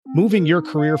moving your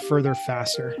career further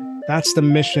faster. That's the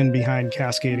mission behind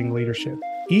Cascading Leadership.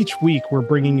 Each week, we're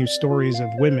bringing you stories of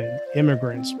women,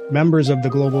 immigrants, members of the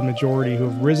global majority who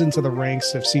have risen to the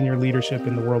ranks of senior leadership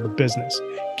in the world of business.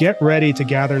 Get ready to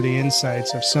gather the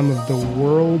insights of some of the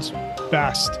world's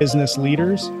best business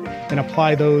leaders and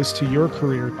apply those to your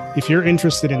career. If you're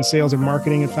interested in sales and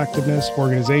marketing effectiveness,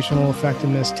 organizational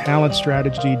effectiveness, talent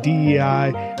strategy,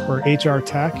 DEI, or HR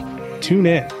tech, tune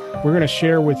in. We're going to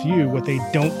share with you what they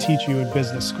don't teach you in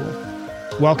business school.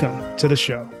 Welcome to the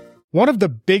show. One of the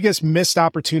biggest missed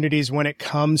opportunities when it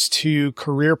comes to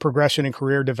career progression and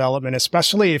career development,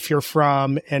 especially if you're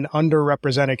from an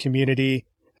underrepresented community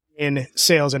in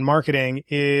sales and marketing,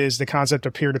 is the concept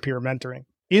of peer-to-peer mentoring.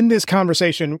 In this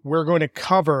conversation, we're going to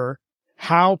cover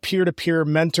how peer-to-peer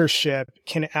mentorship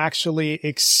can actually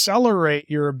accelerate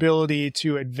your ability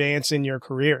to advance in your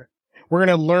career. We're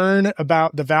going to learn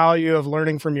about the value of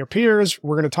learning from your peers.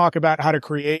 We're going to talk about how to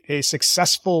create a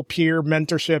successful peer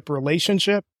mentorship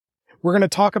relationship. We're going to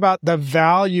talk about the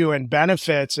value and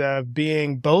benefits of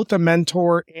being both a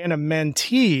mentor and a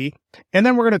mentee. And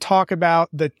then we're going to talk about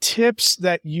the tips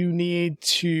that you need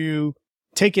to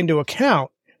take into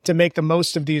account to make the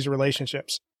most of these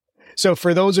relationships. So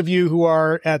for those of you who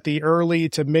are at the early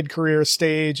to mid-career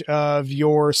stage of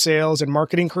your sales and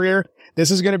marketing career,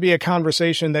 this is going to be a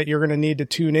conversation that you're going to need to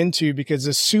tune into, because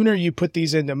the sooner you put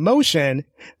these into motion,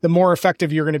 the more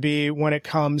effective you're going to be when it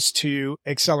comes to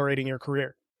accelerating your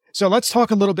career. So let's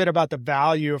talk a little bit about the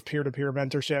value of peer-to-peer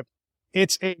mentorship.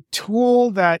 It's a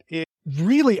tool that is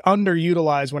really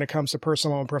underutilized when it comes to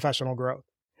personal and professional growth.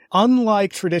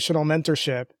 Unlike traditional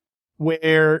mentorship,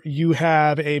 where you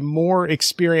have a more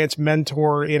experienced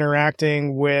mentor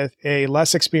interacting with a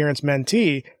less experienced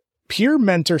mentee, peer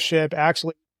mentorship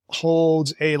actually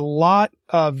holds a lot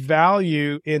of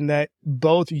value in that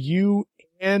both you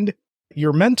and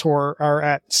your mentor are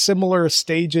at similar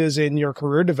stages in your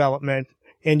career development,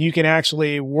 and you can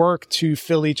actually work to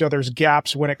fill each other's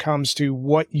gaps when it comes to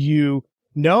what you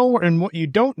know and what you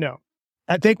don't know.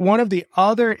 I think one of the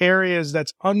other areas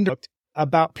that's underlooked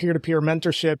about peer-to-peer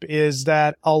mentorship is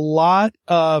that a lot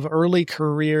of early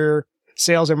career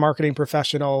sales and marketing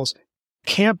professionals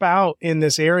camp out in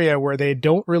this area where they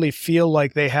don't really feel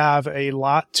like they have a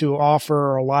lot to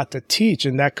offer or a lot to teach,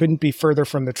 and that couldn't be further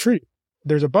from the truth.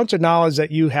 There's a bunch of knowledge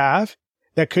that you have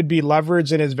that could be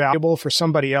leveraged and is valuable for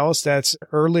somebody else that's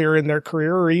earlier in their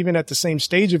career or even at the same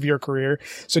stage of your career.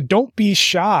 So don't be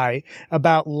shy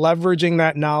about leveraging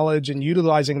that knowledge and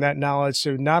utilizing that knowledge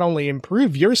to not only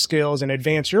improve your skills and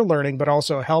advance your learning, but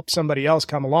also help somebody else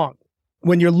come along.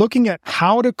 When you're looking at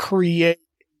how to create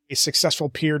a successful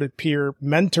peer-to-peer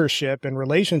mentorship and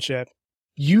relationship,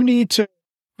 you need to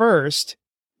first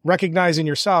recognize in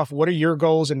yourself what are your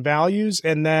goals and values,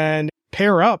 and then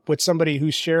pair up with somebody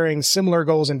who's sharing similar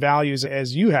goals and values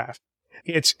as you have.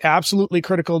 It's absolutely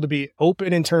critical to be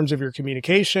open in terms of your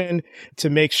communication, to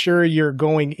make sure you're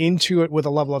going into it with a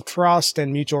level of trust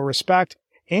and mutual respect,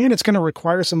 and it's going to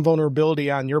require some vulnerability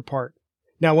on your part.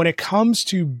 Now, when it comes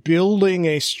to building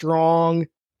a strong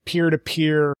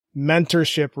peer-to-peer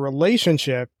mentorship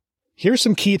relationship, here's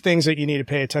some key things that you need to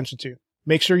pay attention to.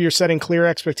 Make sure you're setting clear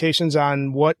expectations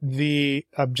on what the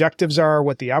objectives are,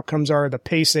 what the outcomes are, the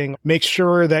pacing. Make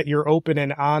sure that you're open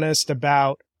and honest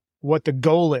about what the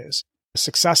goal is,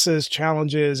 successes,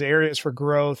 challenges, areas for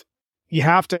growth. You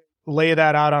have to lay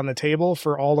that out on the table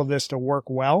for all of this to work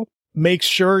well. Make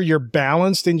sure you're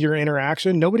balanced in your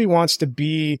interaction. Nobody wants to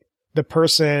be the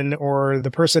person or the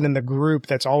person in the group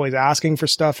that's always asking for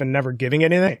stuff and never giving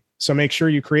anything. So make sure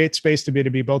you create space to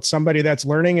be both somebody that's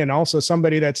learning and also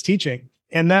somebody that's teaching.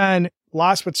 And then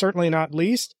last but certainly not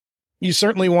least, you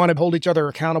certainly want to hold each other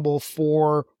accountable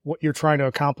for what you're trying to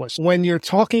accomplish. When you're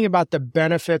talking about the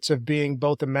benefits of being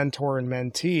both a mentor and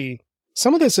mentee,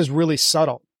 some of this is really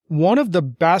subtle. One of the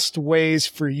best ways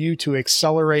for you to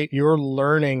accelerate your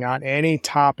learning on any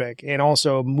topic and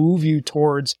also move you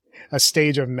towards a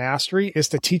stage of mastery is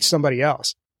to teach somebody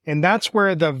else. And that's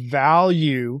where the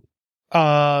value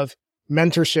of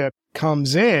mentorship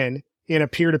comes in a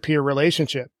peer-to-peer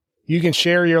relationship. You can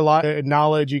share your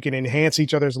knowledge. You can enhance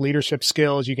each other's leadership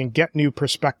skills. You can get new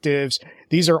perspectives.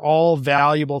 These are all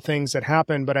valuable things that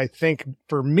happen. But I think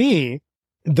for me,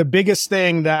 the biggest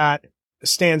thing that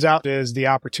stands out is the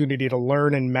opportunity to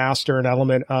learn and master an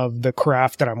element of the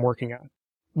craft that I'm working on.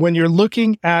 When you're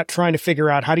looking at trying to figure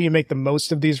out how do you make the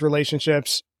most of these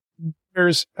relationships,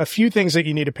 there's a few things that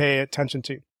you need to pay attention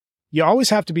to. You always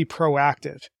have to be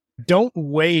proactive. Don't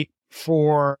wait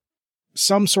for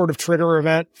some sort of trigger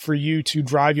event for you to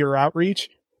drive your outreach.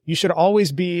 You should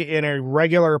always be in a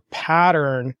regular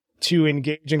pattern to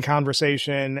engage in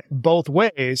conversation both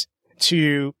ways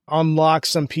to unlock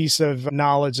some piece of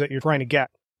knowledge that you're trying to get.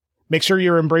 Make sure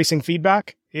you're embracing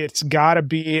feedback. It's got to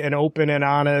be an open and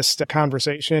honest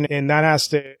conversation, and that has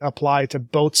to apply to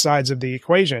both sides of the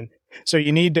equation. So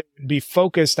you need to be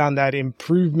focused on that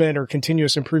improvement or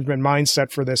continuous improvement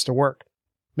mindset for this to work.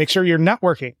 Make sure you're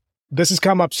networking. This has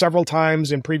come up several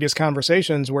times in previous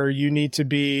conversations where you need to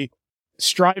be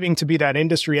striving to be that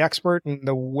industry expert. And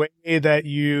the way that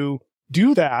you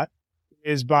do that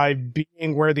is by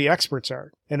being where the experts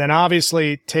are. And then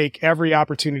obviously take every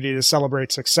opportunity to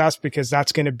celebrate success, because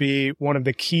that's going to be one of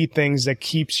the key things that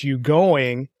keeps you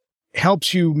going,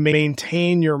 helps you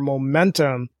maintain your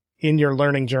momentum in your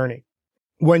learning journey.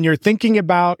 When you're thinking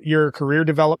about your career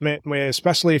development,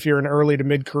 especially if you're an early to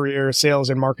mid-career sales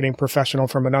and marketing professional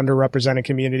from an underrepresented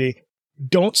community,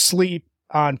 don't sleep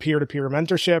on peer-to-peer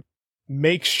mentorship.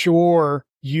 Make sure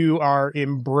you are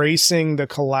embracing the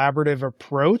collaborative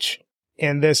approach.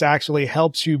 And this actually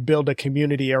helps you build a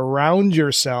community around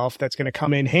yourself that's going to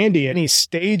come in handy at any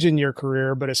stage in your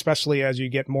career, but especially as you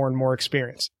get more and more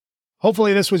experience.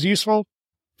 Hopefully this was useful.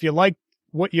 If you liked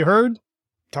what you heard,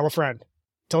 tell a friend.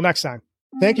 Till next time.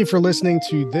 Thank you for listening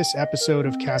to this episode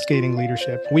of Cascading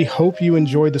Leadership. We hope you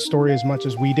enjoyed the story as much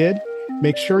as we did.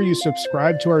 Make sure you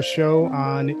subscribe to our show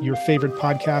on your favorite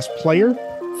podcast player.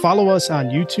 Follow us on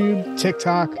YouTube,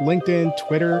 TikTok, LinkedIn,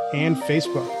 Twitter, and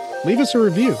Facebook. Leave us a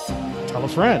review. Tell a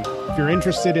friend. If you're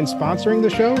interested in sponsoring the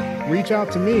show, reach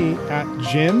out to me at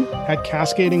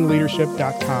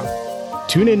jim@cascadingleadership.com.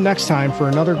 Tune in next time for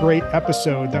another great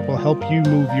episode that will help you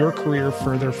move your career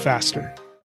further faster.